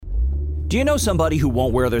Do you know somebody who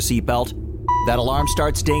won't wear their seatbelt? That alarm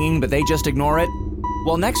starts dinging, but they just ignore it?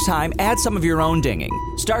 Well, next time, add some of your own dinging.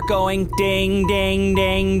 Start going ding, ding,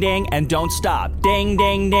 ding, ding, and don't stop. Ding,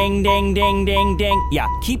 ding, ding, ding, ding, ding, ding. Yeah,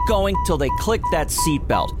 keep going till they click that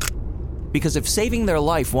seatbelt. Because if saving their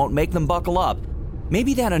life won't make them buckle up,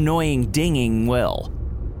 maybe that annoying dinging will.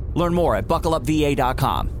 Learn more at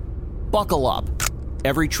buckleupva.com. Buckle up.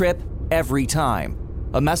 Every trip, every time.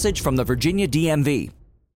 A message from the Virginia DMV.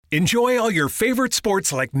 Enjoy all your favorite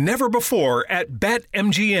sports like never before at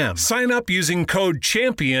BetMGM. Sign up using code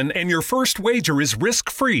CHAMPION and your first wager is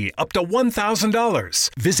risk-free up to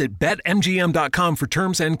 $1,000. Visit BetMGM.com for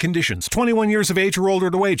terms and conditions. 21 years of age or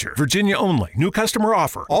older to wager. Virginia only. New customer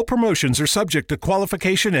offer. All promotions are subject to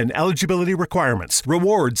qualification and eligibility requirements.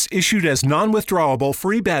 Rewards issued as non-withdrawable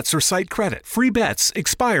free bets or site credit. Free bets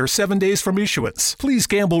expire 7 days from issuance. Please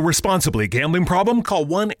gamble responsibly. Gambling problem? Call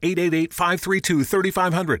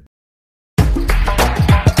 1-888-532-3500.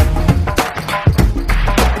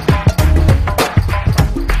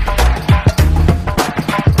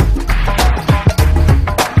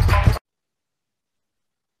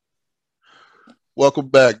 Welcome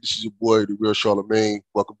back. This is your boy, The Real Charlemagne.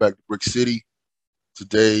 Welcome back to Brick City.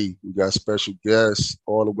 Today, we got special guests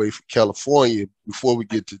all the way from California. Before we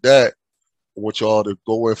get to that, I want y'all to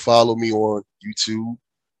go and follow me on YouTube,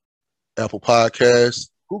 Apple Podcasts,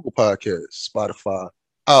 Google Podcasts, Spotify,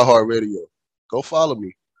 iHeartRadio. Go follow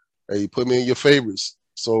me. Hey, put me in your favorites.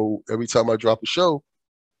 So every time I drop a show,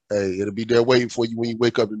 hey, it'll be there waiting for you when you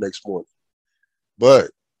wake up the next morning.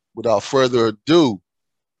 But without further ado,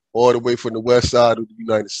 all the way from the west side of the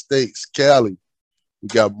United States, Cali, we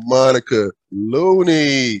got Monica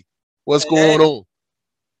Looney. What's going on?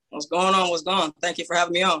 What's going on? What's going on? Thank you for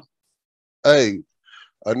having me on. Hey,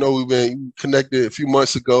 I know we've been connected a few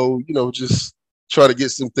months ago, just try to get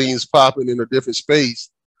some things popping in a different space.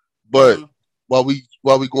 But while we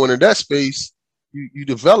going in that space, you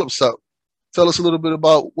develop something. Tell us a little bit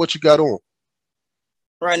about what you got on.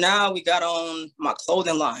 Right now, we got on my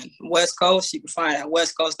clothing line, WESQOS. You can find it at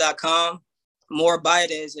WESQOS.com. More about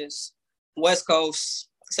it is WESQOS.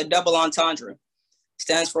 It's a double entendre. It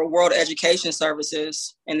stands for World Education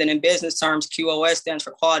Services. And then in business terms, QoS stands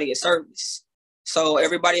for Quality of Service. So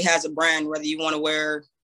everybody has a brand, whether you want to wear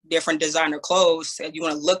different designer clothes, if you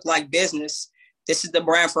want to look like business, this is the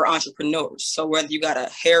brand for entrepreneurs. So whether you got a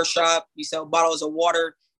hair shop, you sell bottles of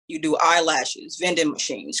water, you do eyelashes, vending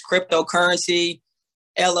machines, cryptocurrency,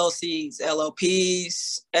 LLCs,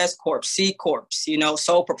 LLPs, S Corps, C Corps,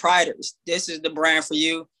 sole proprietors. This is the brand for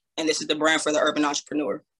you, and this is the brand for the urban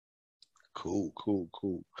entrepreneur. Cool.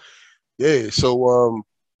 Yeah, so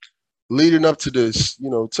leading up to this,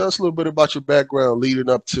 tell us a little bit about your background leading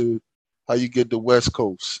up to how you get to West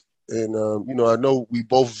Coast. And, I know we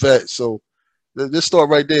both vets, so let's start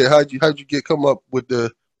right there. How'd you come up with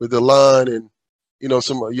the line and,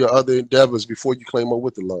 some of your other endeavors before you came up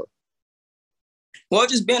with the line? Well,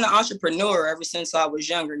 just being an entrepreneur ever since I was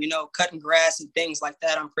younger, cutting grass and things like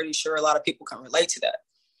that. I'm pretty sure a lot of people can relate to that.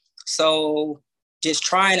 So just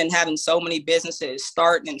trying and having so many businesses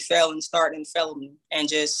starting and failing, and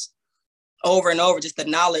just over and over, just the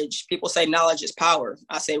knowledge. People say knowledge is power.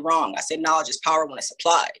 I say wrong. I say knowledge is power when it's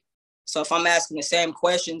applied. So if I'm asking the same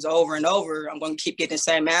questions over and over, I'm going to keep getting the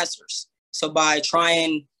same answers. So by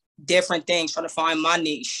trying different things, trying to find my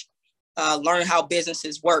niche, learn how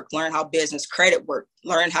businesses work, learn how business credit work,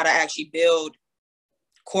 learn how to actually build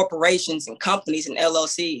corporations and companies and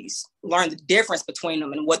LLCs, learn the difference between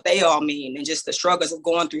them and what they all mean, and just the struggles of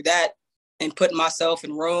going through that and putting myself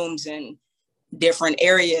in rooms and different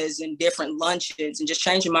areas and different lunches and just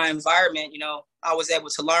changing my environment. I was able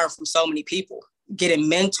to learn from so many people, getting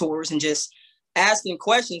mentors and just asking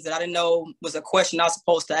questions that I didn't know was a question I was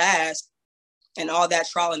supposed to ask, and all that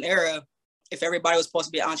trial and error. If everybody was supposed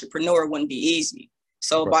to be an entrepreneur, it wouldn't be easy.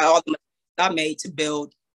 So by all the mistakes I made to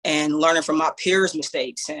build and learning from my peers'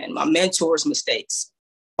 mistakes and my mentors' mistakes,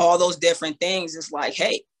 all those different things, it's like,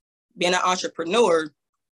 hey, being an entrepreneur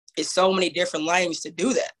is so many different lanes to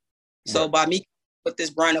do that. So by me with this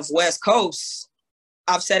brand of West Coast,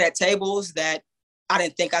 I've sat at tables that I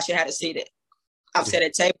didn't think I should have to sit at. I've sat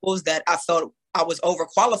at tables that I felt I was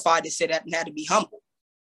overqualified to sit at and had to be humble.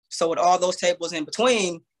 So with all those tables in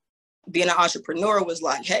between, being an entrepreneur was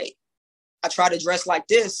like, hey, I try to dress like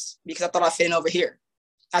this because I thought I fit in over here.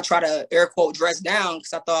 I try to air quote dress down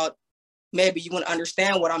because I thought maybe you wouldn't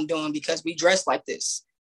understand what I'm doing because we dress like this.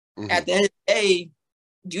 At the end of the day,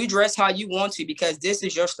 you dress how you want to because this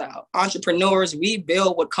is your style. Entrepreneurs, we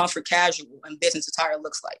build what comfort casual and business attire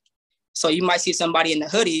looks like. So you might see somebody in the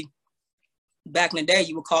hoodie. Back in the day,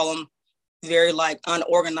 you would call them very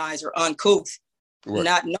unorganized or uncouth,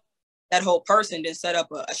 not knowing that whole person then set up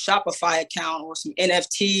a Shopify account or some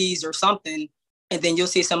NFTs or something, and then you'll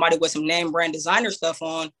see somebody with some name brand designer stuff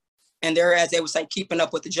on, and they're, as they would say, keeping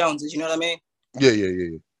up with the Joneses. You know what I mean?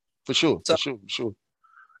 Yeah. For sure. So, For sure.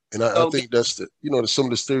 And I think that's some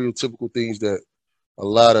of the stereotypical things that a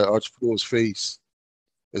lot of entrepreneurs face,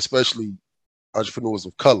 especially entrepreneurs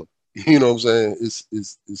of color. You know what I'm saying?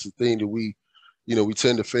 It's a thing that we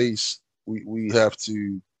tend to face. We have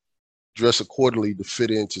to dress accordingly to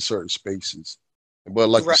fit into certain spaces. But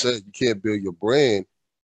like you said, you can't build your brand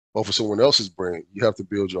off of someone else's brand. You have to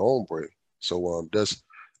build your own brand. So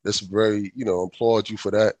that's very, applaud you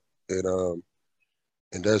for that.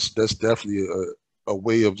 And that's definitely a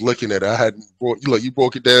way of looking at it. I hadn't you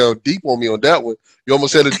broke it down deep on me on that one. You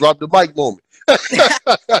almost had to drop the mic moment.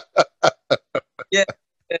 Yeah.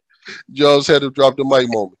 You almost had to drop the mic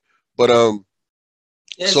moment. But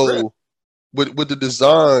so real. with the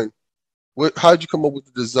design, how did you come up with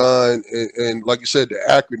the design and like you said, the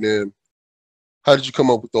acronym? How did you come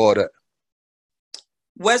up with all that?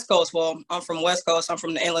 WESQOS. Well, I'm from West Coast. I'm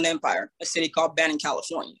from the Inland Empire, a city called Banning,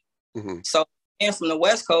 California. Mm-hmm. So, and from the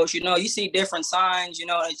West Coast, you see different signs,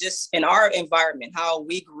 it's just in our environment, how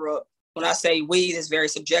we grew up. When I say we, it's very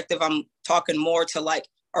subjective. I'm talking more to like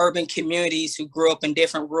urban communities who grew up in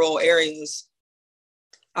different rural areas.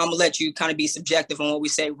 I'm gonna let you kind of be subjective on what we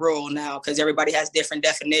say rural now, because everybody has different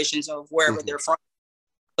definitions of wherever Mm-hmm. they're from.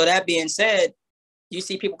 So that being said, you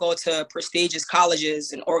see people go to prestigious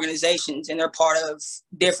colleges and organizations, and they're part of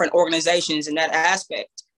different organizations in that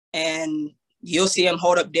aspect. And you'll see them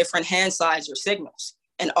hold up different hand signs or signals.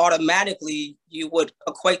 And automatically you would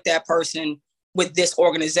equate that person with this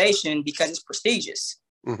organization because it's prestigious.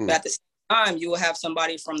 Mm-hmm. But at the same time, you will have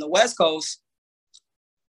somebody from the West Coast,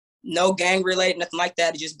 no gang related, nothing like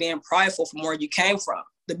that, just being prideful from where you came from.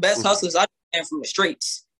 The best Mm-hmm. hustlers I came from the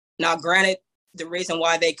streets. Now, granted, the reason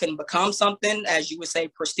why they couldn't become something, as you would say,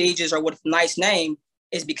 prestigious or with a nice name,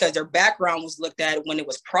 is because their background was looked at when it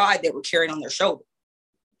was pride they were carrying on their shoulder.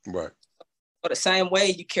 Right. But the same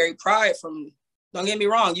way you carry pride from, don't get me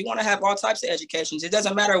wrong, you want to have all types of educations. It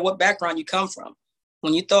doesn't matter what background you come from.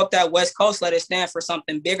 When you throw up that West Coast, let it stand for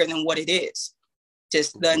something bigger than what it is.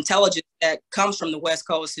 Just the intelligence that comes from the West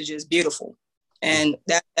Coast is just beautiful. And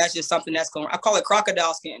that's just something that's going, I call it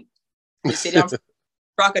crocodile skin. You see, I'm from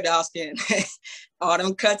crocodile skin. All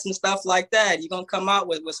them cuts and stuff like that, you're going to come out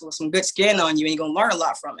with some good skin on you, and you're going to learn a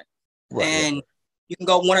lot from it. Right, and you can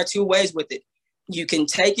go one or two ways with it. You can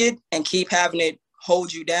take it and keep having it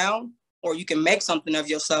hold you down, or you can make something of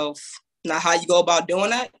yourself. Now, how you go about doing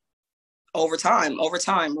that? Over time,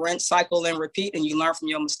 rinse, cycle, and repeat, and you learn from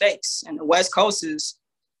your mistakes. And the West Coast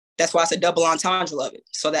that's why it's a double entendre of it.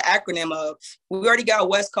 So the acronym of, we already got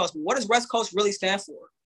West Coast, but what does West Coast really stand for?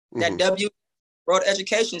 Mm-hmm. That W, World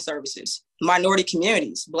Education Services, minority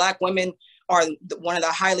communities. Black women are one of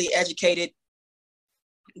the highly educated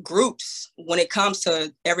groups when it comes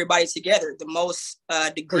to everybody together, the most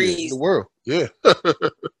degrees in the world. Yeah.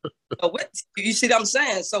 So you see what I'm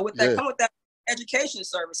saying? So with that, come with that education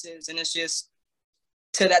services, and it's just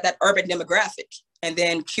to that urban demographic. And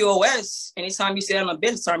then QoS, anytime you say that in a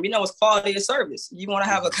business term, it's quality of service. You want to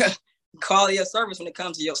have a quality of service when it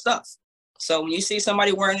comes to your stuff. So when you see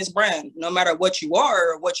somebody wearing this brand, no matter what you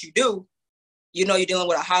are or what you do, you're dealing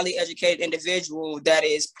with a highly educated individual that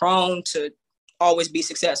is prone to always be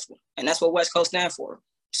successful. And that's what West Coast stands for.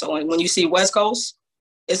 So when you see West Coast,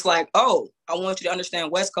 it's like, oh, I want you to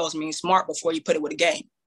understand West Coast means smart before you put it with a game.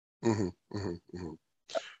 Mm-hmm, mm-hmm, mm-hmm.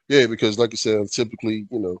 Yeah, because like you said, typically,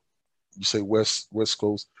 you say West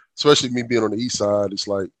Coast, especially me being on the East Side, it's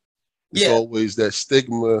like it's always that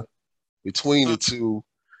stigma between the two,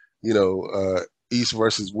 East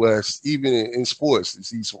versus West. Even in sports,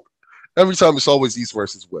 it's East. Every time it's always East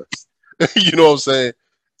versus West. You know what I'm saying?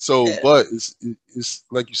 So, but it's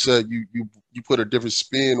like you said, you put a different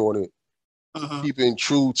spin on it, keeping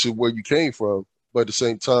true to where you came from, but at the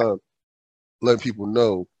same time, letting people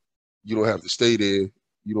know you don't have to stay there.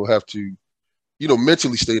 You don't have to,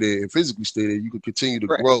 mentally stay there and physically stay there. You can continue to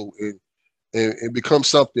grow and become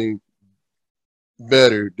something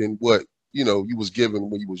better than what you was given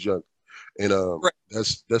when you was young. And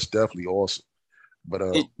that's definitely awesome. But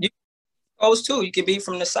Coast too, you can be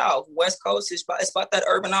from the South. West Coast is about that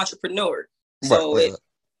urban entrepreneur. So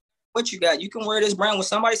what you got? You can wear this brand when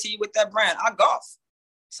somebody see you with that brand. I golf,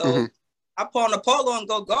 so I pull on a polo and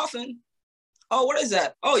go golfing. Oh, what is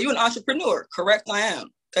that? Oh, you an entrepreneur? Correct, I am.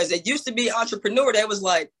 Because it used to be entrepreneur. They was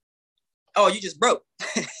like, oh, you just broke.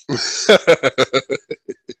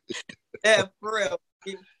 Yeah, for real.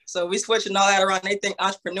 So we switching all that around. They think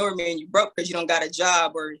entrepreneur mean you broke because you don't got a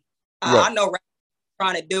job, or I know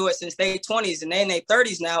trying to do it since their 20s and they in their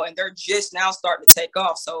 30s now, and they're just now starting to take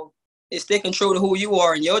off. So it's sticking true to who you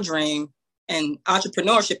are and your dream. And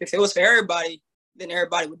entrepreneurship, if it was for everybody, then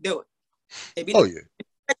everybody would do it. Oh yeah,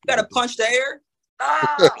 you gotta punch the air.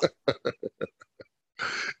 Ah.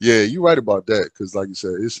 Yeah, you're right about that. Because like you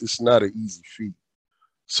said, it's not an easy feat.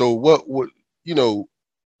 So what you know,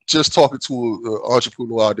 just talking to an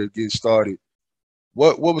entrepreneur out there getting started,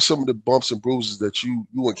 what were some of the bumps and bruises that you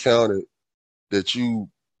encountered that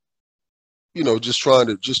just trying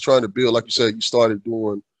to build? Like you said, you started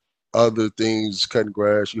doing other things, cutting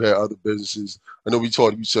grass. You had other businesses. I know you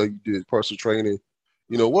said you did personal training.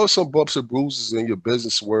 What are some bumps and bruises in your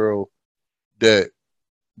business world that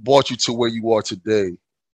brought you to where you are today?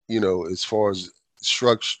 As far as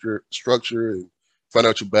structure and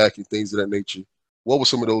financial backing, things of that nature. What were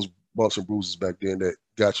some of those bumps and bruises back then that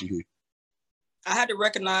got you here? I had to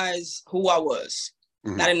recognize who I was.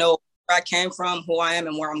 Mm-hmm. I didn't know where I came from, who I am,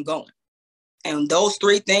 and where I'm going. And those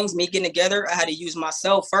three things, me getting together, I had to use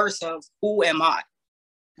myself first of who am I?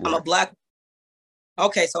 Right. I'm a Black.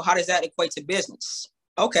 Okay, so how does that equate to business?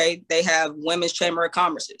 Okay, they have women's chamber of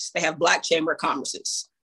commerces. They have Black chamber of commerces.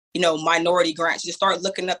 Minority grants. You start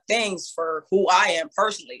looking up things for who I am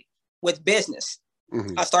personally with business.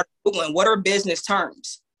 Mm-hmm. I started Googling what are business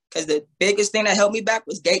terms? Because the biggest thing that held me back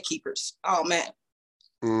was gatekeepers. Oh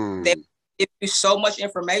man, They give you so much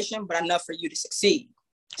information, but enough for you to succeed.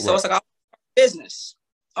 So It's like, business.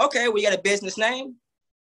 Okay, well, you got a business name.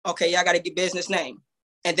 Okay, yeah, I got to get business name.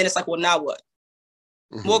 And then it's like, well, now what?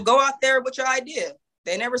 Mm-hmm. Well, go out there with your idea.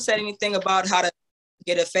 They never said anything about how to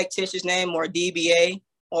get a fictitious name or a DBA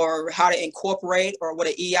or how to incorporate or what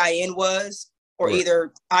an EIN was. Or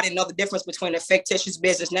either I didn't know the difference between a fictitious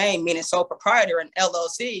business name, meaning sole proprietor, and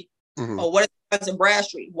LLC, or what is Duns and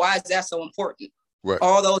Bradstreet? Why is that so important? Right.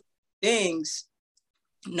 All those things,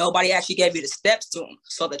 nobody actually gave you the steps to them.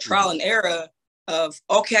 So the trial and error of,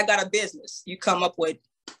 okay, I got a business. You come up with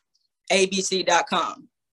abc.com.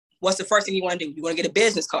 What's the first thing you want to do? You want to get a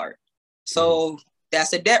business card. So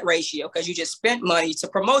that's a debt ratio because you just spent money to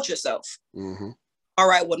promote yourself. All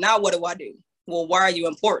right, well, now what do I do? Well, why are you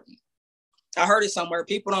important? I heard it somewhere.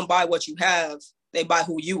 People don't buy what you have. They buy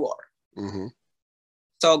who you are.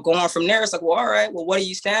 So going from there, it's like, well, all right, well, what do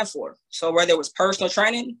you stand for? So whether it was personal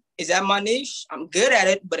training, is that my niche? I'm good at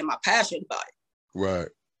it, but am I passionate about it? Right.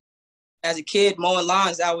 As a kid, mowing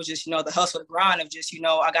lawns, I was just, the hustle, the grind of just,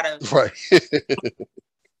 I got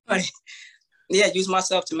to use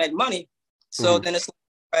myself to make money. So then it's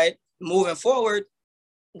right, moving forward,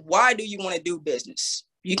 why do you want to do business?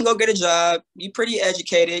 You can go get a job. You're pretty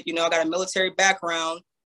educated. I got a military background,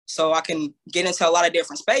 so I can get into a lot of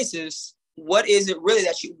different spaces. What is it really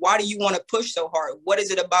why do you want to push so hard? What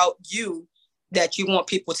is it about you that you want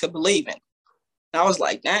people to believe in? And I was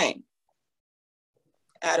like, dang,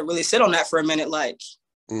 I had to really sit on that for a minute. Like,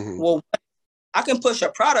 well, I can push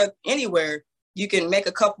a product anywhere. You can make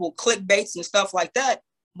a couple clickbaits and stuff like that.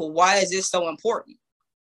 But why is this so important?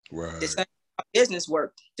 Right. The same business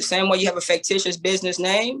work. The same way you have a fictitious business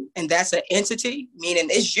name, and that's an entity, meaning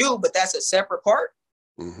it's you, but that's a separate part.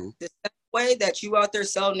 The same way that you out there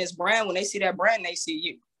selling this brand, when they see that brand, they see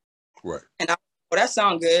you. Right. And that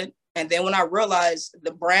sounds good. And then when I realized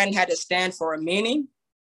the brand had to stand for a meaning,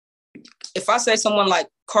 if I say someone like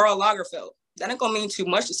Karl Lagerfeld, that ain't gonna mean too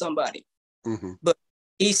much to somebody. But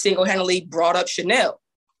he single-handedly brought up Chanel.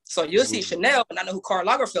 So you'll see Chanel, but I know who Karl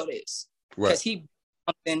Lagerfeld is. Because he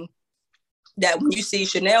something that when you see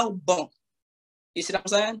Chanel, boom. You see what I'm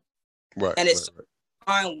saying? Right. And it's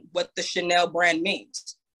fine what the Chanel brand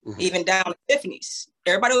means. Even down to Tiffany's.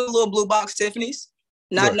 Everybody with a little blue box Tiffany's,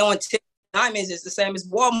 not knowing Tiffany diamonds is the same as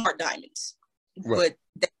Walmart diamonds. But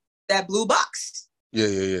that blue box.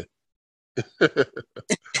 Yeah.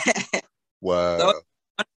 Wow. So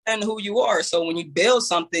understand who you are. So when you build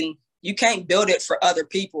something, you can't build it for other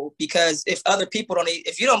people, because if other people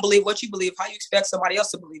if you don't believe what you believe, how you expect somebody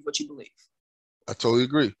else to believe what you believe? I totally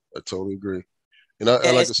agree. And like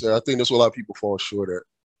I said, I think that's what a lot of people fall short at.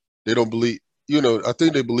 They don't believe, I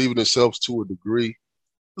think they believe in themselves to a degree,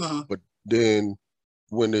 but then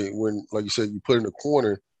when like you said, you put in a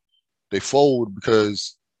corner, they fold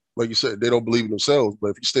because, like you said, they don't believe in themselves. But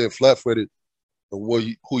if you stand flat-footed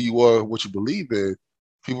on who you are, what you believe in,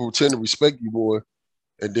 people will tend to respect you more.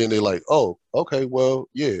 And then they're like, oh, okay, well,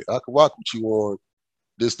 yeah, I can rock with you on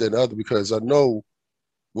this, that, and the other, because I know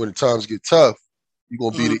when the times get tough, you're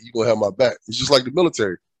gonna be you're gonna have my back. It's just like the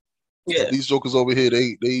military. Yeah. These jokers over here,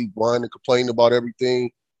 they whine and complain about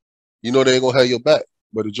everything. They ain't gonna have your back.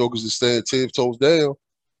 But the jokers that stand 10 toes down,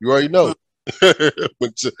 you already know.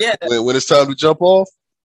 When it's time to jump off,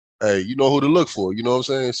 hey, you know who to look for. You know what I'm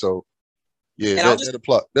saying? So, Yeah, And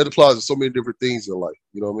that applies to so many different things in life.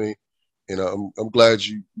 You know what I mean? And I'm glad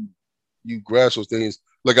you grasp those things.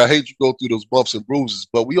 Like I hate you go through those bumps and bruises,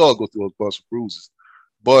 but we all go through those bumps and bruises.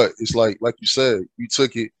 But it's like you said, you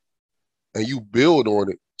took it and you build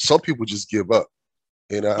on it. Some people just give up,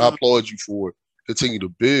 and I applaud you for continue to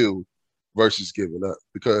build versus giving up,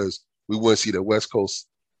 because we want to see that West Coast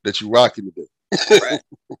that you rocking today. right.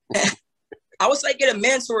 I would say get a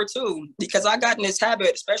mentor too, because I got in this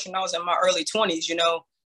habit, especially when I was in my early 20s. You know,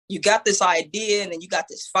 you got this idea and then you got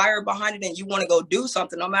this fire behind it and you want to go do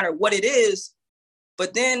something no matter what it is.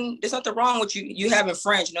 But then there's nothing wrong with you having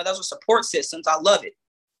friends. You know, those are support systems. I love it.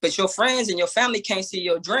 But your friends and your family can't see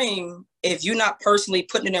your dream if you're not personally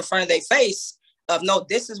putting it in front of their face of, no,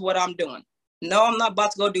 this is what I'm doing. No, I'm not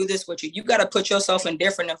about to go do this with you. You got to put yourself in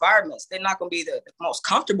different environments. They're not going to be the most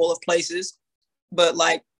comfortable of places, but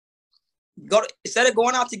like, instead of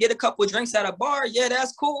going out to get a couple of drinks at a bar, yeah,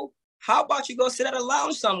 that's cool. How about you go sit at a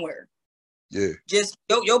lounge somewhere? Yeah. Just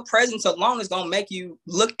your presence alone is gonna make you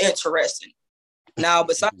look interesting. Now,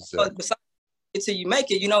 besides until you make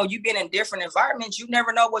it, you know, you being in different environments, you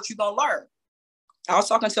never know what you're gonna learn. I was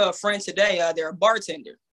talking to a friend today. They're a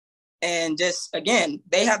bartender, and just again,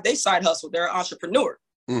 they have their side hustle. They're an entrepreneur,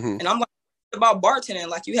 and I'm like, about bartending,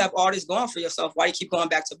 like you have all this going for yourself. Why do you keep going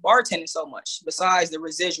back to bartending so much besides the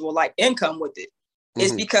residual like income with it?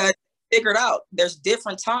 It's because they figured out there's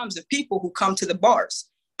different times of people who come to the bars,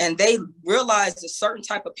 and they realize a certain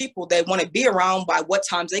type of people they want to be around by what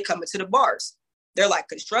times they come into the bars. They're like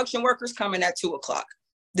construction workers coming at 2:00.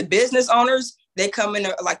 The business owners, they come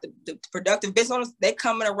in like the productive business owners, they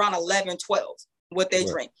come in around 11, 12, what they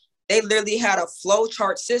drink. They literally had a flow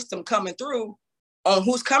chart system coming through on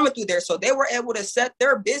who's coming through there. So they were able to set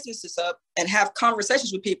their businesses up and have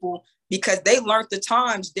conversations with people because they learned the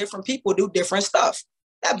times different people do different stuff.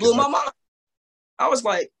 That blew my mind. I was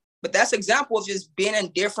like, but that's an example of just being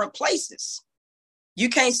in different places. You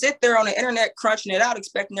can't sit there on the internet crunching it out,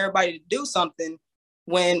 expecting everybody to do something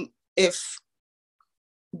when if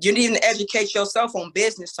you need to educate yourself on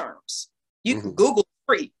business terms. You can Google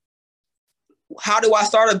free. How do I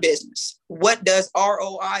start a business? What does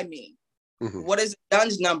ROI mean? What does the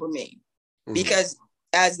DUNS number mean? Because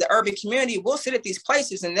as the urban community, we'll sit at these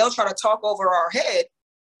places and they'll try to talk over our head.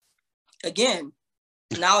 Again,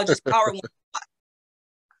 knowledge is power.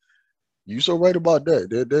 You're so right about that.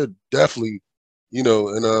 They're definitely, you know,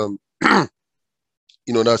 and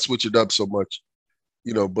you know, not switch it up so much,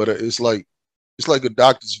 you know, but it's like a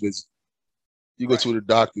doctor's visit. You go to the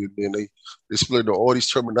doctor and they explain all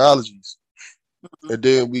these terminologies, and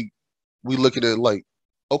then we look at it like,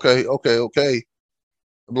 okay.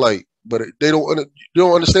 I'm like, but they don't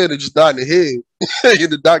understand. They're just nodding their head,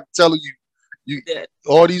 and the doctor telling you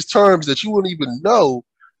all these terms that you wouldn't even know.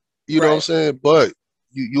 You know what I'm saying? But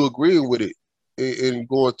you agreeing with it and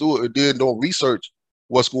going through it, and then don't research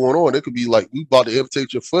what's going on. It could be like we about to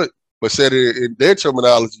amputate your foot, but said it in their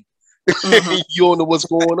terminology. You don't know what's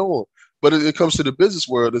going on. But it comes to the business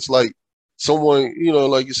world. It's like someone, you know,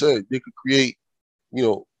 like you said, they could create, you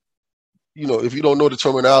know, if you don't know the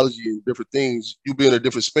terminology and different things, you be in a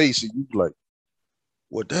different space and you be like,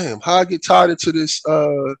 well, damn, how I get tied into this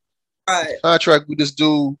contract with this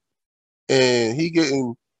dude, and he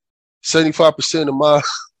getting 75% of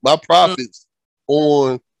my profits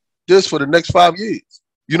on this for the next 5 years.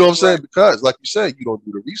 You know what I'm saying? Because, like you said, you don't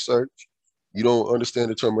do the research, you don't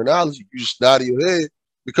understand the terminology, you just nod your head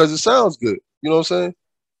because it sounds good. You know what I'm saying?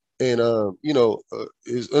 And you know,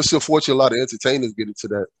 it's unfortunate a lot of entertainers get into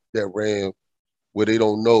that realm where they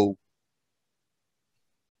don't know.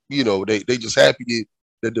 You know, they just happy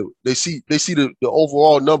that they see the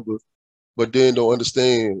overall number, but then don't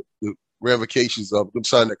understand the ramifications of them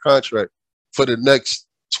signing a contract for the next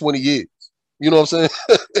 20 years. You know what I'm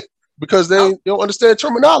saying? Because they don't understand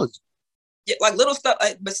terminology. Yeah, like little stuff.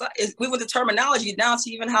 Besides, we with the terminology down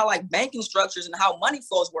to even how like banking structures and how money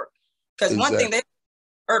flows work. Because one thing they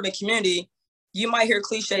urban community, you might hear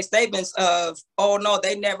cliche statements of, "Oh no,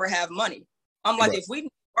 they never have money." I'm like, if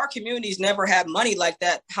our communities never have money like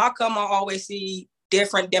that, how come I always see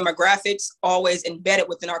different demographics always embedded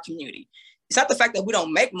within our community? It's not the fact that we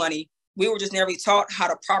don't make money. We were just never taught how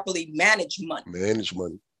to properly manage money. Manage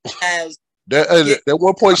money. As that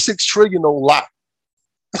 1.6 trillion don't lie.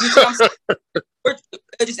 You know what I'm saying?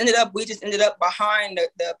 We just ended up behind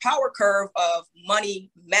the power curve of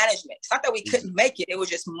money management. It's not that we couldn't make it. It was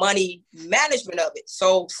just money management of it.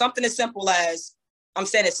 So something as simple as, I'm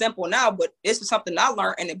saying it's simple now, but this is something I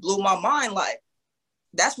learned and it blew my mind. Like,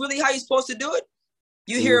 that's really how you're supposed to do it.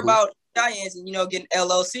 You hear about giants and, you know, getting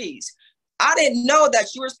LLCs. I didn't know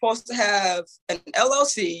that you were supposed to have an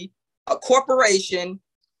LLC, a corporation,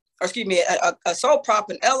 or excuse me, a sole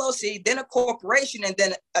prop, an LLC, then a corporation, and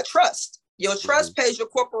then a trust. Your trust pays your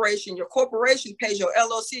corporation pays your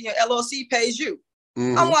LLC, and your LLC pays you.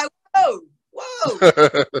 I'm like, whoa.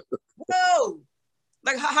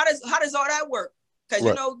 Like, how does all that work? Because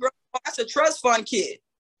you know, that's a trust fund kid.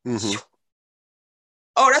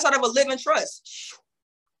 Oh, that's out of a living trust.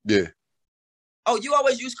 Yeah. Oh, you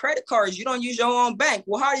always use credit cards. You don't use your own bank.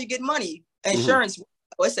 Well, how do you get money? Insurance.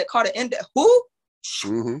 What's that called? An index? Who?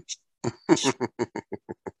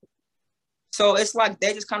 So it's like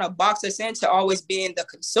they just kind of box us into always being the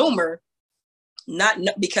consumer, not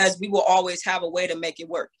because we will always have a way to make it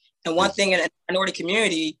work. And one thing in the minority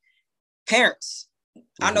community, parents,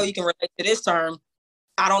 I know you can relate to this term.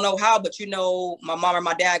 I don't know how, but you know, my mom or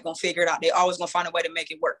my dad gonna figure it out. They always gonna find a way to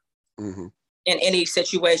make it work. In any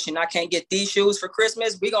situation, I can't get these shoes for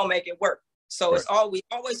Christmas. We gonna make it work. So it's all, we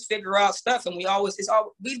always figure out stuff, and we've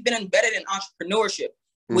been embedded in entrepreneurship.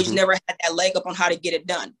 We just never had that leg up on how to get it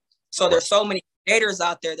done. So there's so many creators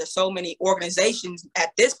out there. There's so many organizations at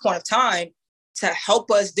this point of time to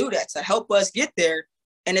help us do that, to help us get there.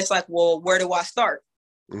 And it's like, well, where do I start?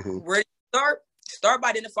 Where do you start? Start by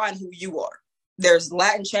identifying who you are. There's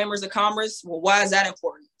Latin chambers of commerce. Well, why is that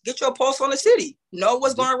important? Get your pulse on the city. Know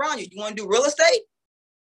what's going around you. You want to do real estate?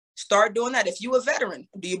 Start doing that. If you're a veteran,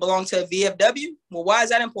 do you belong to a VFW? Well, why is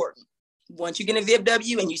that important? Once you get a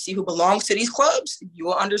VFW and you see who belongs to these clubs, you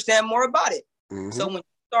will understand more about it. So when you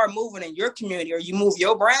start moving in your community or you move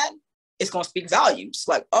your brand, it's going to speak volumes.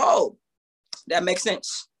 Like, oh, that makes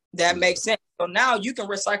sense. That makes sense. So now you can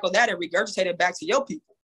recycle that and regurgitate it back to your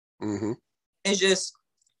people. It's just,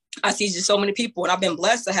 I see just so many people, and I've been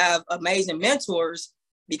blessed to have amazing mentors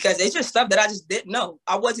because it's just stuff that I just didn't know.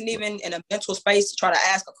 I wasn't even in a mental space to try to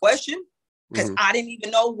ask a question because I didn't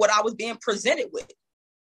even know what I was being presented with.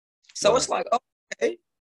 So it's like, okay,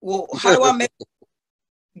 well, how do I make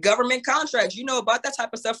government contracts? You know about that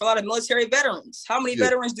type of stuff for a lot of military veterans. How many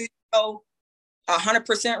veterans do you know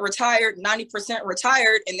 100% retired, 90%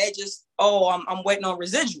 retired, and they just, I'm waiting on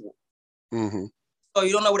residual. So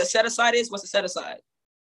you don't know what a set aside is? What's a set aside?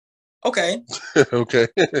 Okay. Okay.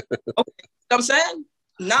 I'm saying?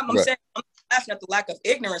 I'm saying I'm laughing at the lack of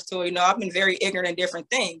ignorance to it. You know, I've been very ignorant in different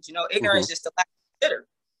things. You know, ignorance is just the lack of consider.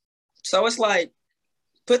 So it's like,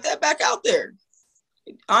 put that back out there.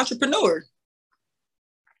 Entrepreneur.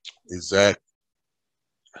 Exactly.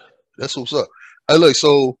 That's what's up. Hey, look,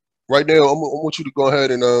 so right now, I want you to go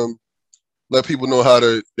ahead and let people know how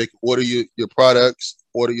they can order your products,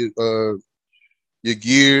 order your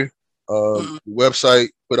gear, your website,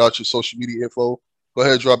 put out your social media info. Go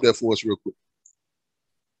ahead and drop that for us real quick.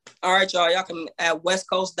 All right, y'all. Y'all can at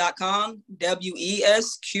WESQOS.com, WESQOS.com.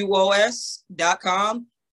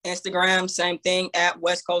 Instagram, same thing, at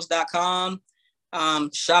WESQOS.com.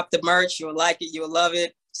 Shop the merch. You'll like it. You'll love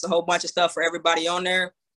it. It's a whole bunch of stuff for everybody on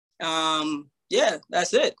there. Yeah,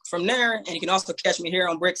 that's it. From there, and you can also catch me here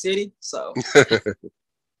on Brick City. So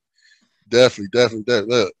definitely.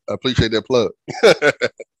 Look, I appreciate that plug.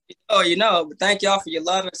 But thank y'all for your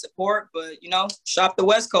love and support. But shop the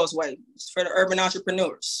West Coast way. It's for the urban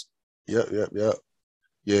entrepreneurs. Yeah.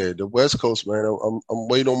 Yeah, the West Coast, man. I'm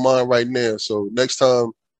waiting on mine right now. So next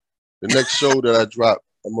time, the next show that I drop,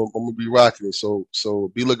 I'm gonna be rocking it. So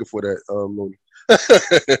be looking for that, Looney.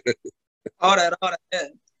 all that.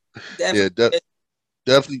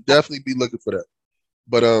 Definitely. Definitely be looking for that.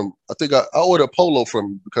 But I think I ordered a polo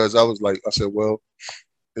from you because I said, well,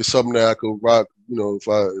 it's something that I could rock.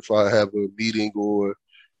 If I have a meeting or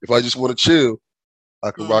if I just want to chill,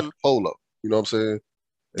 I can rock the polo. You know what I'm saying?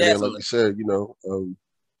 And then, like you said,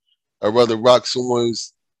 I'd rather rock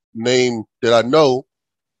someone's name that I know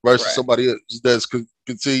versus somebody else that's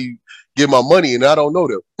continue get my money and I don't know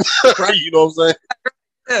them. You know what I'm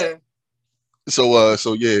saying? So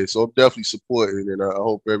I'm definitely supporting, and I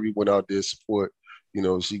hope everyone out there support.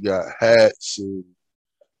 She got hats and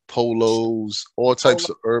polos, all types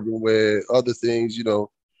of urban wear, other things,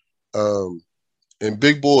 and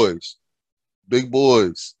big boys.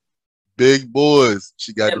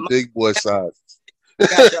 She got the big boy sizes.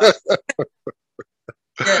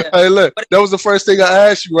 Hey, look, that was the first thing I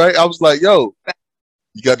asked you, right? I was like, yo,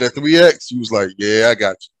 you got that 3X? You was like, yeah, I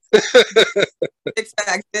got you.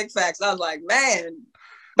 Big facts. I was like, man,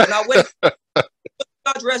 when I went,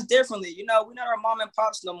 I dress differently. We're not our mom and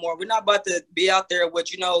pops no more. We're not about to be out there with,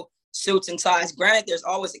 suits and ties. Granted, there's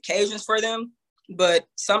always occasions for them, but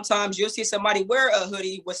sometimes you'll see somebody wear a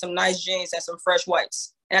hoodie with some nice jeans and some fresh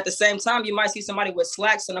whites. And at the same time, you might see somebody with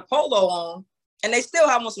slacks and a polo on, and they still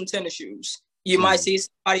have on some tennis shoes. You might see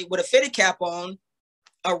somebody with a fitted cap on,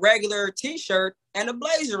 a regular t-shirt, and a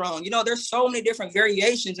blazer on. There's so many different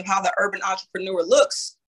variations of how the urban entrepreneur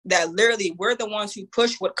looks. that literally we're the ones who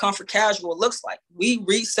push what comfort casual looks like. We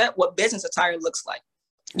reset what business attire looks like.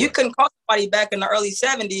 You couldn't call somebody back in the early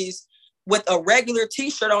 70s with a regular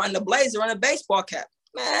t-shirt on and a blazer and a baseball cap.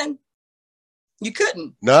 Man, you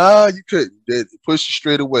couldn't. Nah, you couldn't. They pushed you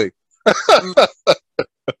straight away.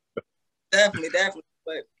 Definitely.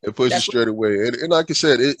 But it pushed you straight away. And like I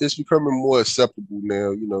said, it's becoming more acceptable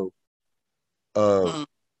now,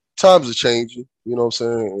 times are changing, you know what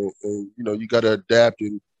I'm saying? And you got to adapt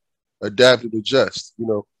and adjust,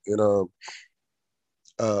 and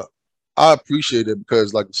I appreciate it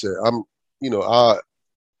because, like I said,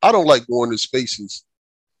 I don't like going to spaces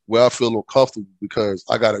where I feel uncomfortable because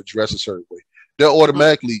I got to dress a certain way. That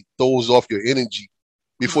automatically throws off your energy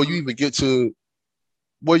before you even get to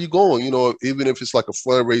where you're going, even if it's like a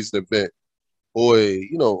fundraising event or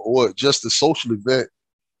or just a social event.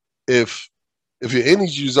 If your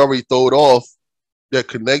energy is already thrown off, that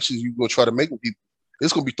connections you're going to try to make with people,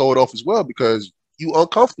 it's going to be thrown off as well because you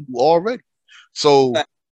uncomfortable already. So,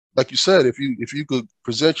 like you said, if you could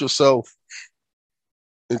present yourself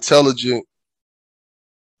intelligent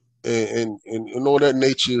and all that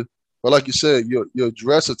nature, but like you said, your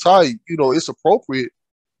dress attire, it's appropriate,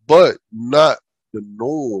 but not the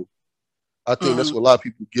norm. I think that's what a lot of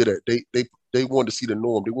people get at. They want to see the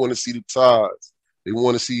norm. They want to see the ties. They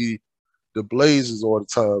want to see the blazers all the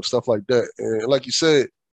time, stuff like that. And like you said,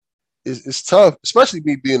 it's tough, especially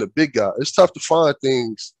me being a big guy. It's tough to find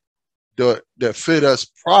things that fit us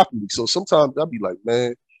properly. So sometimes I'll be like,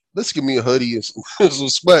 man, let's give me a hoodie and some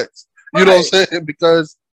sweats. You know what I'm saying?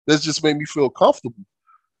 Because that's just made me feel comfortable.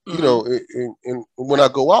 And when I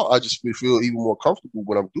go out, I just feel even more comfortable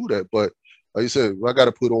when I do that. But like you said, when I got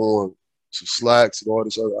to put on some slacks and all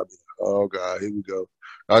this other, I be like, oh God, here we go.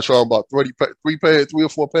 I try about 3 or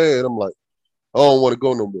 4 pairs, and I'm like, I don't want to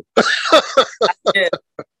go no more. Yeah.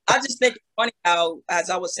 I just think it's funny how, as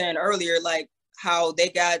I was saying earlier, like how they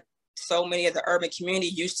got so many of the urban community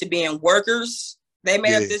used to being workers. They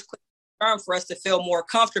made up this term for us to feel more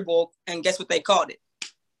comfortable, and guess what they called it?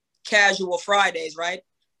 Casual Fridays, right?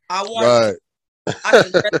 I want I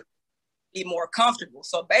can be more comfortable.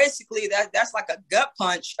 So basically, that's like a gut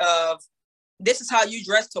punch of this is how you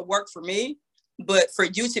dress to work for me, but for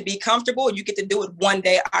you to be comfortable, you get to do it one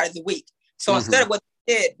day out of the week. So instead of what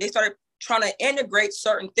they did, they started trying to integrate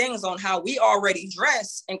certain things on how we already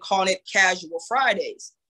dress and calling it Casual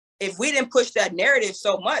Fridays. If we didn't push that narrative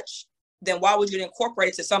so much, then why would you incorporate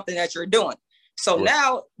it to something that you're doing? So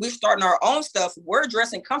now we're starting our own stuff. We're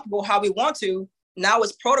dressing comfortable how we want to. Now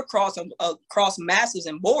it's protocols across masses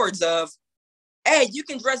and boards of, hey, you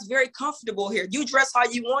can dress very comfortable here. You dress how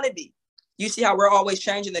you want to be. You see how we're always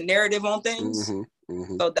changing the narrative on things? So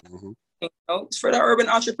that, it's for the urban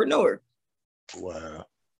entrepreneur. Wow.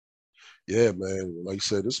 Yeah, man. Like you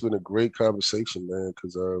said, it's been a great conversation, man,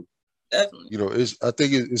 because definitely, I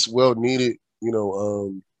think it's well needed,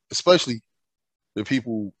 especially the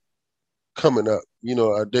people coming up.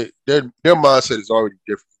 Their mindset is already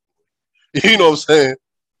different. You know what I'm saying?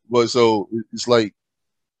 But so it's like,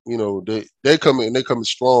 they coming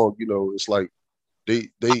strong. It's like they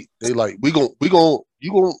like you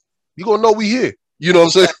gonna know we here. You know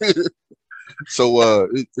what I'm saying? So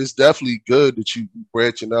it's definitely good that you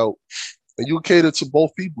branching out and you cater to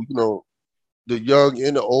both people. The young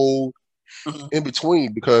and the old, in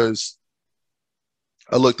between, because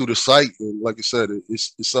I look through the site and like I said,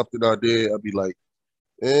 it's something out there. I'd be like,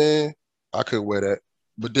 I couldn't wear that,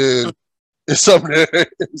 but then it's something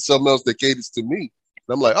else that caters to me.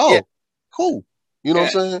 And I'm like, oh, cool. You know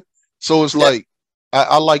what I'm saying? So it's like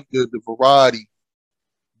I like the variety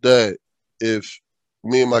that if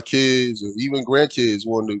me and my kids or even grandkids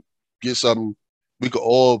want to get something, we could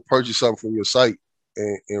all purchase something from your site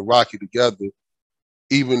and rock it together,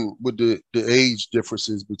 even with the age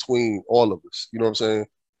differences between all of us. You know what I'm saying?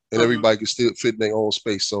 And everybody can still fit in their own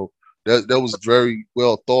space. So that was very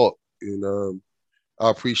well thought, and I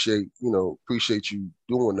appreciate you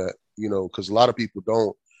doing that. Because a lot of people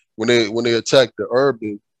don't, when they attack the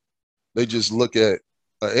urban, they just look at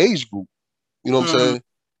an age group. You know what I'm saying?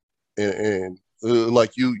 And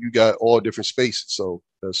like you got all different spaces. So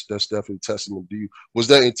that's definitely testament to you. Was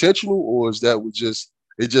that intentional, or is that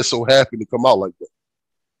it just so happened to come out like that?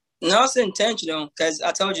 No, it's intentional, because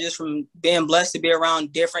I told you, just from being blessed to be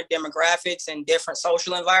around different demographics and different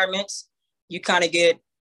social environments, you kind of get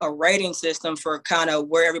a rating system for kind of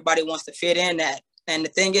where everybody wants to fit in at. And the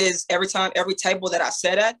thing is, every table that I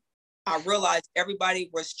sat at, I realized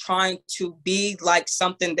everybody was trying to be like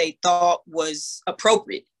something they thought was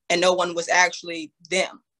appropriate, and no one was actually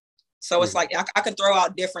them. So it's like I could throw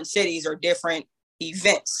out different cities or different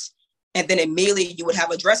events, And then immediately you would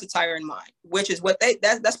have a dress attire in mind, which is what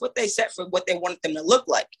that's what they set for what they wanted them to look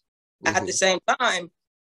like. Mm-hmm. At the same time,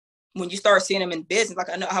 when you start seeing them in business, like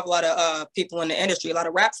I know I have a lot of people in the industry, a lot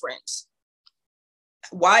of rap friends.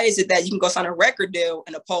 Why is it that you can go sign a record deal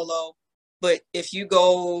in a polo, but if you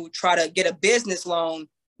go try to get a business loan,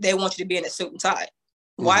 they want you to be in a suit and tie?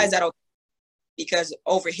 Mm-hmm. Why is that okay? Because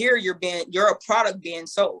over here you're a product being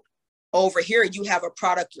sold. Over here you have a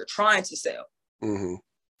product you're trying to sell. Mm-hmm.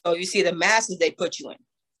 So you see the masses they put you in.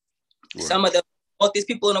 Right. Some of the wealthiest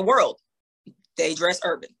people in the world, they dress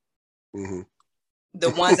urban. Mm-hmm. The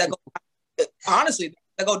ones that go, honestly,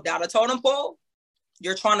 that go down the totem pole,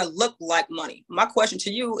 you're trying to look like money. My question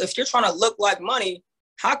to you, if you're trying to look like money,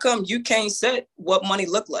 how come you can't set what money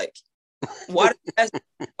look like? Why does that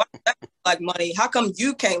look like money? How come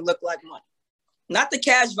you can't look like money? Not the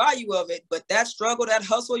cash value of it, but that struggle, that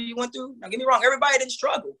hustle you went through. Now, get me wrong, everybody didn't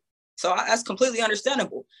struggle. So that's completely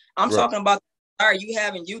understandable. I'm right. talking about, are you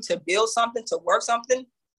having you to build something, to work something,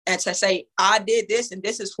 and to say, I did this, and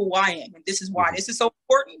this is who I am, and this is why this is so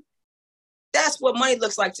important. That's what money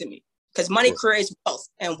looks like to me, because money creates wealth,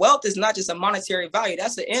 and wealth is not just a monetary value.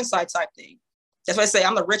 That's an insight type thing. That's why I say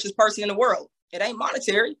I'm the richest person in the world. It ain't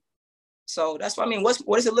monetary. So that's what I mean. What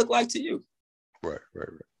does it look like to you? Right.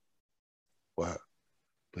 Wow.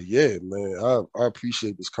 But yeah, man, I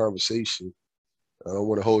appreciate this conversation. I don't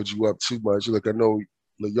want to hold you up too much. Like, I know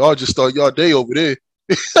y'all just start y'all day over there.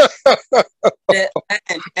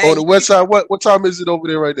 On the west side, what time is it over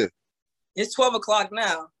there right there? It's 12 o'clock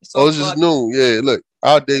now. It's just noon. Yeah, look,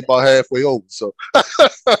 our day about halfway over. So you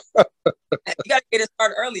got to get it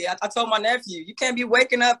started early. I told my nephew, you can't be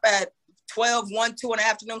waking up at 12, 1, 2 in the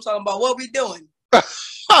afternoon talking about what we doing.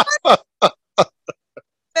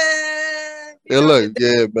 Yeah, look,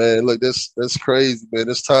 yeah, man. Look, that's crazy, man.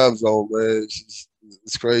 This time zone, man.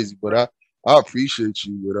 It's crazy. But I appreciate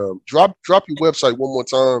you. And drop your website one more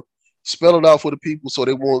time. Spell it out for the people so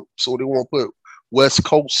they won't put West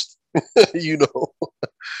Coast, you know,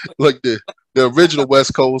 like the original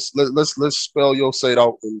West Coast. Let's spell your site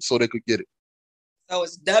out so they could get it. So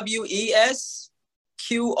it's WESQOS.com.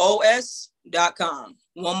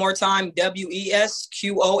 One more time, WESQOS.com.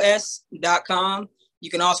 You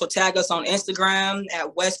can also tag us on Instagram at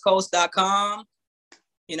westcoast.com.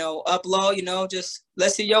 You know, upload, you know, just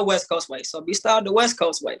let's see your West Coast way. So be styled the West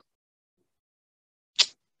Coast way.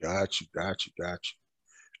 Got you.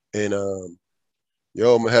 And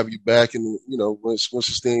yo, I'm gonna have you back, and you know, once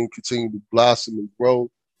this thing continue to blossom and grow,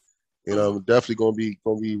 and I'm definitely gonna be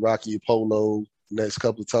rocking your polo the next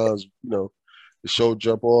couple of times. You know, the show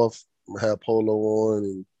jump off, I'm gonna have polo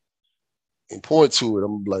on and point to it.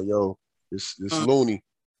 I'm gonna be like, yo, it's Looney.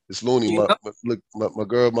 It's Looney. My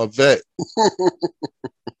girl, my vet.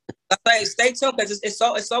 Stay tuned, because it's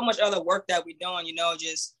so much other work that we're doing, you know,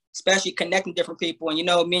 just especially connecting different people. And, you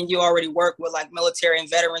know, me and you already work with like military and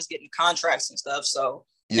veterans getting contracts and stuff. So,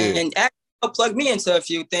 yeah. And actually plug me into a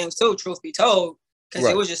few things too, truth be told, because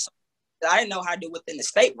It was just, I didn't know how to do within the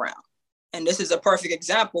state realm. And this is a perfect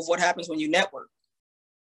example of what happens when you network.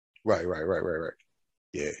 Right.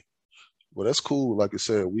 Yeah. Well, that's cool. Like I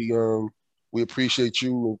said, we appreciate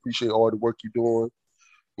you and appreciate all the work you're doing.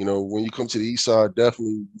 You know, when you come to the East Side,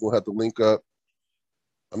 definitely you're gonna have to link up.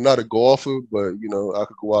 I'm not a golfer, but you know, I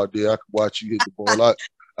could go out there, I could watch you hit the ball.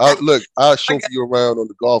 I'll chauffeur you around on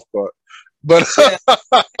the golf cart. But hey,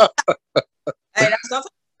 that's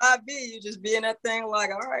something I be. You just be in that thing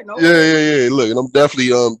like, all right, no. Yeah. Look, and I'm definitely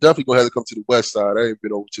gonna have to come to the West Side. I ain't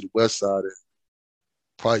been over to the West Side in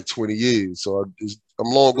probably 20 years, so I'm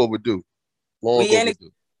long overdue.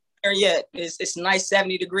 There yet. It's nice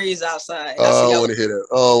 70 degrees outside. I don't want to hear that.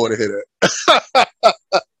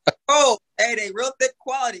 Oh, hey, they real thick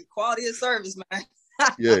quality of service, man.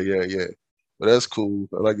 Yeah. But that's cool.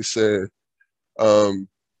 Like I said,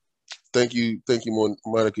 thank you,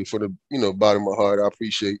 Monica, for the bottom of my heart. I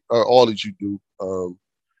appreciate all that you do.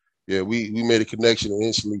 Yeah, we made a connection and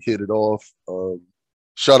instantly hit it off.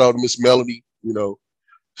 Shout out to Miss Melody. You know,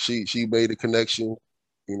 she made a connection.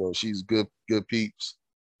 You know, she's good peeps.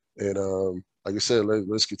 And like I said,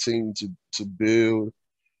 let's continue to build,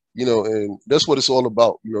 you know, and that's what it's all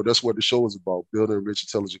about. You know, that's what the show is about, building a rich,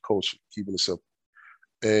 intelligent culture, keeping it simple.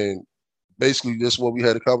 And basically, that's what we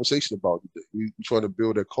had a conversation about today. We trying to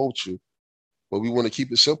build a culture, but we want to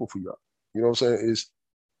keep it simple for y'all. You know what I'm saying? It's,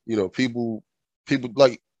 you know, people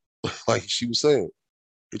like she was saying,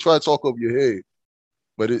 they try to talk over your head,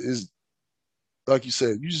 but it is, like you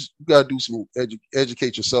said, you got to do some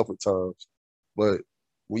educate yourself at times. But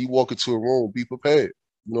when you walk into a room, be prepared.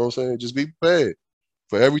 You know what I'm saying? Just be prepared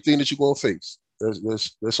for everything that you're going to face.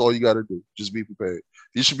 That's all you got to do. Just be prepared.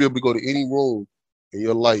 You should be able to go to any room in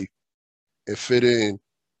your life and fit in,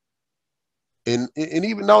 and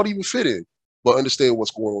even not even fit in, but understand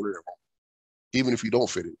what's going on there, even if you don't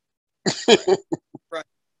fit in. Right.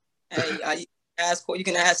 Hey, you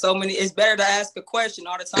can ask so many. It's better to ask a question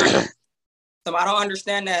all the time. So I don't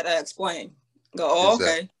understand that. Explain. Go, oh,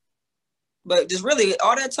 Exactly. okay. But just really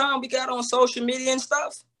all that time we got on social media and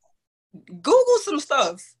stuff, Google some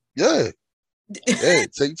stuff. Yeah. Yeah.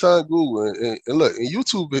 Take time, Google, and look in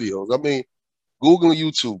YouTube videos. I mean, Google and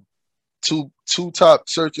YouTube, two top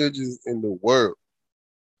search engines in the world.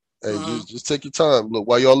 Hey, just take your time. Look,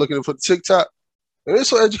 while y'all looking for the TikTok, and there's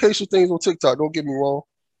some educational things on TikTok. Don't get me wrong.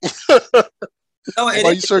 No,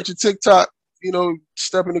 While you searching TikTok,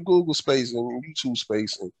 step into Google space and YouTube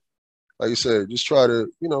space, and like you said, just try to,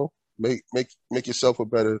 make yourself a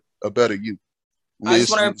better you. I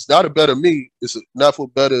just want to. It's not a better me. It's not for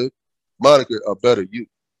better Monica, a better you.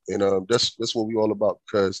 And that's what we all about,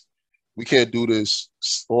 because we can't do this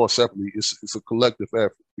all separately. It's a collective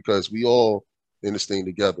effort, because we all in this thing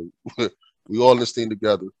together. We all in this thing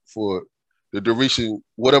together for the duration,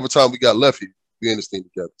 whatever time we got left here. We in this thing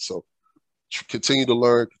together. So continue to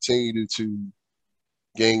learn, continue to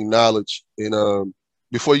gain knowledge, and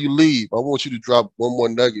before you leave, I want you to drop one more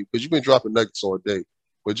nugget, because you've been dropping nuggets all day.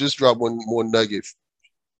 But just drop one more nugget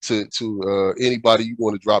to anybody you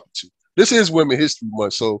want to drop it to. This is Women History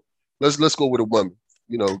Month, so let's go with a woman.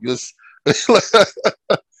 Just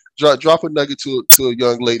drop a nugget to a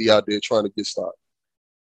young lady out there trying to get started.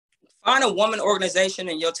 Find a woman organization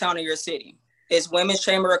in your town or your city. It's Women's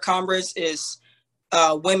Chamber of Commerce, is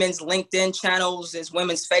women's LinkedIn channels, is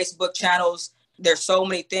women's Facebook channels. There's so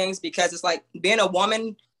many things, because it's like being a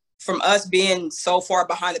woman, from us being so far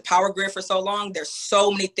behind the power grid for so long, there's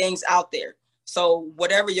so many things out there. So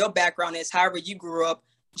whatever your background is, however you grew up,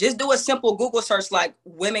 just do a simple Google search like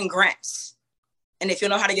women grants. And if you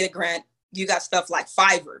know how to get a grant, you got stuff like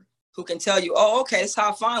Fiverr, who can tell you, oh, okay, that's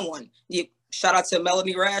how I find one. Shout out to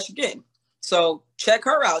Melanie Rash again. So check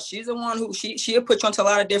her out. She's the one who she'll put you onto a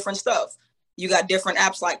lot of different stuff. You got different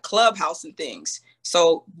apps like Clubhouse and things.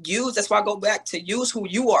 So that's why I go back to use who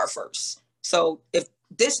you are first. So if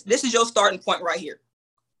this is your starting point right here,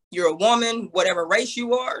 you're a woman, whatever race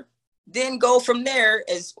you are, then go from there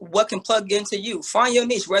as what can plug into you. Find your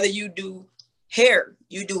niche, whether you do hair,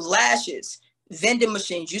 you do lashes, vending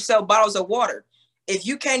machines, you sell bottles of water. If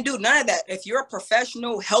you can't do none of that, if you're a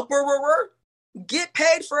professional helper, get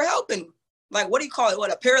paid for helping. Like, what do you call it?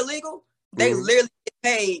 What, a paralegal? They literally get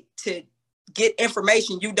paid to get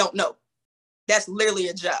information you don't know. That's literally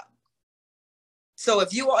a job. So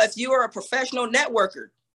if you are a professional networker,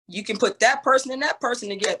 you can put that person and that person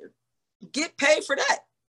together. Get paid for that.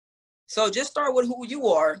 So just start with who you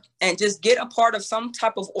are and just get a part of some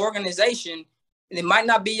type of organization. And it might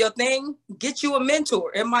not be your thing. Get you a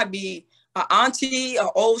mentor. It might be an auntie, an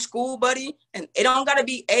old school buddy, and it don't got to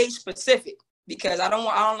be age specific, because I don't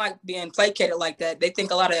like being placated like that. They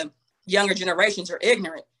think a lot of younger generations are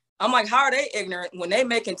ignorant. I'm like, how are they ignorant when they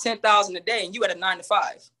making $10,000 a day and you at a 9 to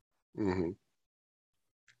 5? Mm-hmm.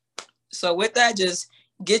 So with that, just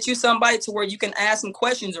get you somebody to where you can ask some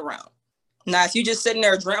questions around. Now, if you just sitting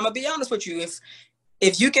there, I'm gonna be honest with you.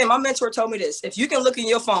 If you can, my mentor told me this. If you can look in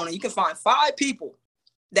your phone and you can find 5 people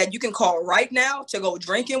that you can call right now to go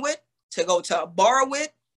drinking with, to go to a bar with,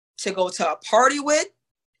 to go to a party with,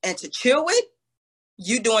 and to chill with,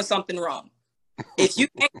 you doing something wrong. If you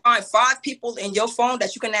can't find 5 people in your phone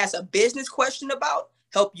that you can ask a business question about,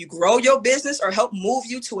 help you grow your business or help move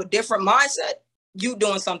you to a different mindset, you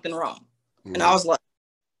doing something wrong. Mm. And I was like,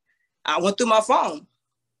 I went through my phone.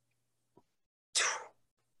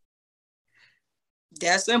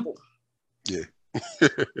 That simple. Yeah.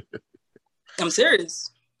 I'm serious.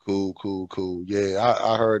 Cool. Yeah,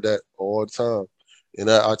 I heard that all the time. And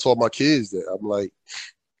I taught my kids that. I'm like,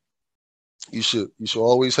 you should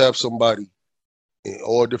always have somebody in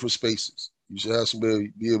all different spaces. You should have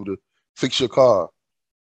somebody be able to fix your car,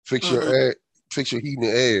 fix your air, fix your heating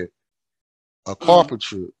and air, a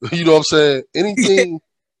carpenter. You know what I'm saying? Anything,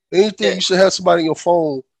 you should have somebody on your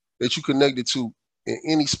phone that you connected to in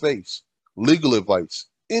any space. Legal advice,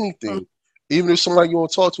 anything. Even if somebody you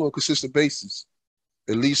want to talk to on a consistent basis,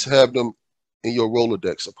 at least have them in your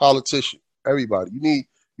Rolodex. A politician, everybody. You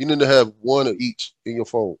need to have one of each in your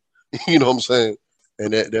phone. You know what I'm saying?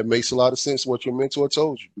 And that makes a lot of sense what your mentor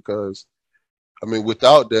told you, because I mean,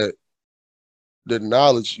 without that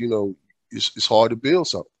knowledge, it's hard to build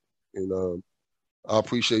something. And I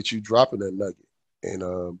appreciate you dropping that nugget.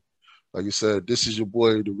 And like you said, this is your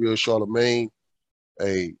boy, the real Charlemagne.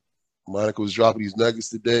 Hey, Monica was dropping these nuggets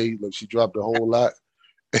today. Like, she dropped a whole lot.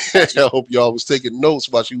 I hope y'all was taking notes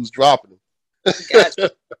while she was dropping them.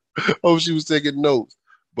 Gotcha. Hope she was taking notes.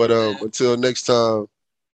 But until next time,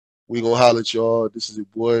 we gonna holler at y'all. This is your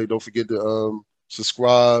boy. Don't forget to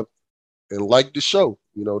subscribe and like the show.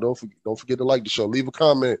 You know, don't forget to like the show. Leave a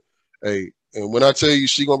comment. Hey, and when I tell you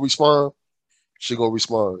she gonna respond, she gonna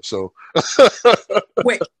respond. So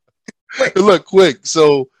Quick. look, quick.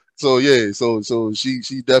 So yeah, so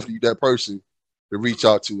she definitely that person to reach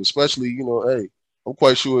out to, especially, you know, hey, I'm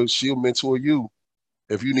quite sure she'll mentor you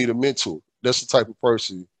if you need a mentor. That's the type of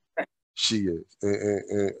person she is.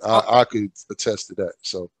 And I could attest to that.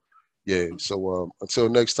 So yeah. So until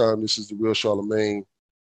next time, this is the Real Charlamagne,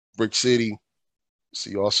 Brick City.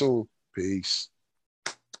 See y'all soon. Peace.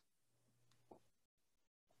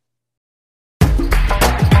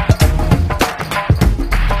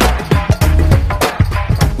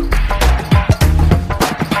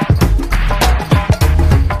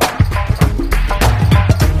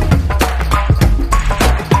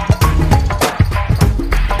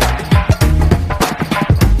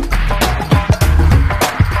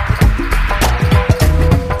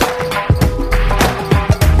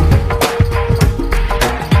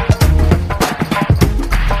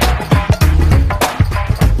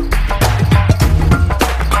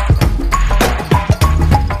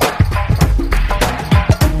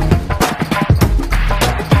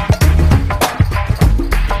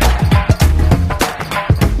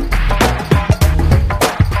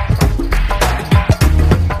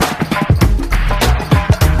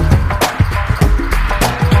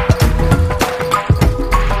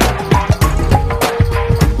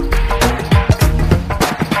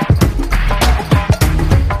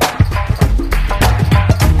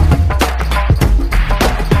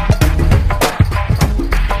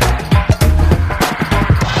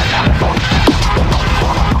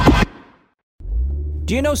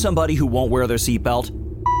 Do you know somebody who won't wear their seatbelt?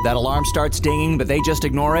 That alarm starts dinging, but they just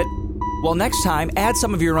ignore it? Well, next time, add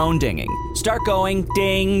some of your own dinging. Start going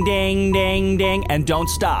ding, ding, ding, ding, and don't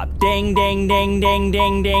stop. Ding, ding, ding, ding,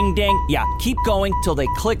 ding, ding, ding. Yeah, keep going till they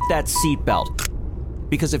click that seatbelt.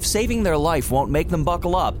 Because if saving their life won't make them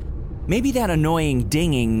buckle up, maybe that annoying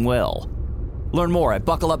dinging will. Learn more at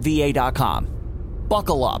buckleupva.com.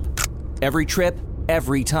 Buckle up. Every trip,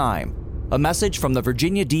 every time. A message from the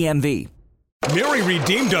Virginia DMV. Mary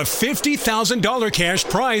redeemed a $50,000 cash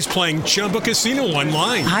prize playing Chumba Casino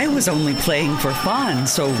online. I was only playing for fun,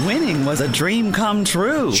 so winning was a dream come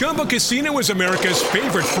true. Chumba Casino is America's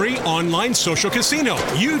favorite free online social casino.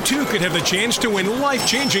 You too could have the chance to win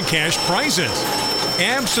life-changing cash prizes.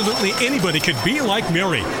 Absolutely anybody could be like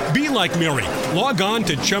Mary. Be like Mary. Log on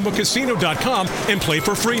to ChumbaCasino.com and play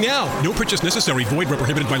for free now. No purchase necessary. Void where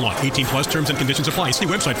prohibited by law. 18 plus terms and conditions apply. See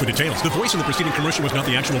website for details. The voice in the preceding commercial was not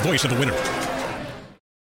the actual voice of the winner.